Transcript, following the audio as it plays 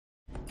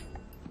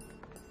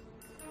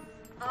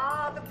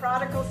Ah, the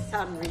prodigal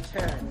son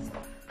returns.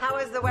 How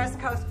was the West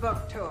Coast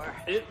book tour?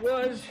 It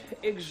was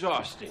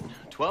exhausting.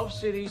 12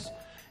 cities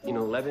in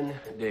 11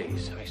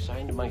 days. I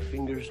signed my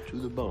fingers to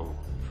the bone.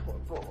 Poor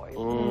boy.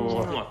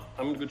 Come on,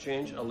 I'm gonna go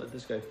change. I'll let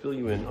this guy fill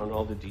you in on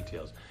all the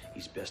details.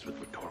 He's best with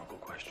rhetorical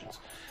questions.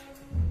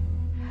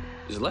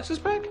 Is Alexis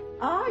back?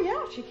 Oh,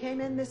 yeah, she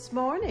came in this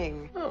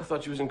morning. Oh, I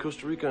thought she was in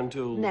Costa Rica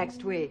until...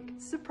 Next week.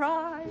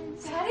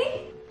 Surprise.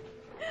 Daddy?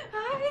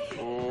 Hi.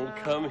 Oh,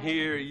 come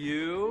here,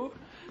 you.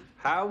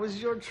 How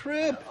was your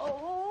trip?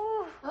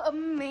 Oh,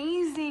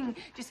 amazing.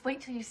 Just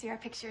wait till you see our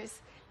pictures.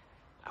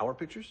 Our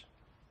pictures?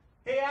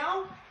 Hey,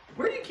 Al,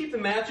 where do you keep the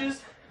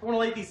matches? I want to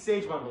light these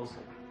sage bundles.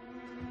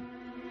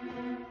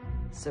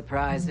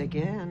 Surprise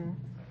again.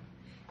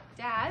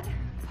 Dad?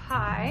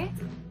 Hi.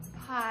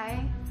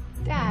 Hi.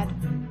 Dad.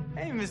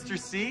 Hey, Mr.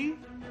 C.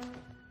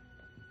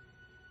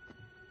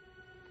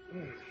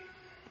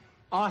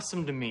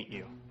 Awesome to meet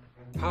you.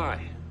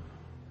 Hi.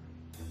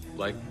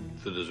 Like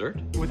the dessert?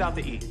 Without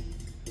the E,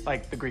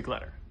 like the Greek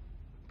letter.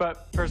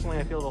 But personally,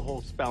 I feel the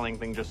whole spelling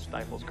thing just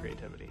stifles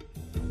creativity.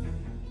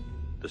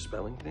 The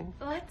spelling thing?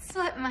 Let's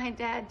let my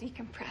dad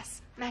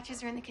decompress.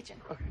 Matches are in the kitchen.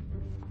 Okay.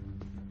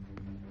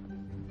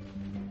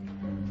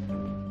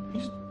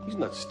 He's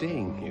not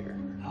staying here.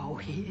 Oh,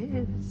 he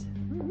is.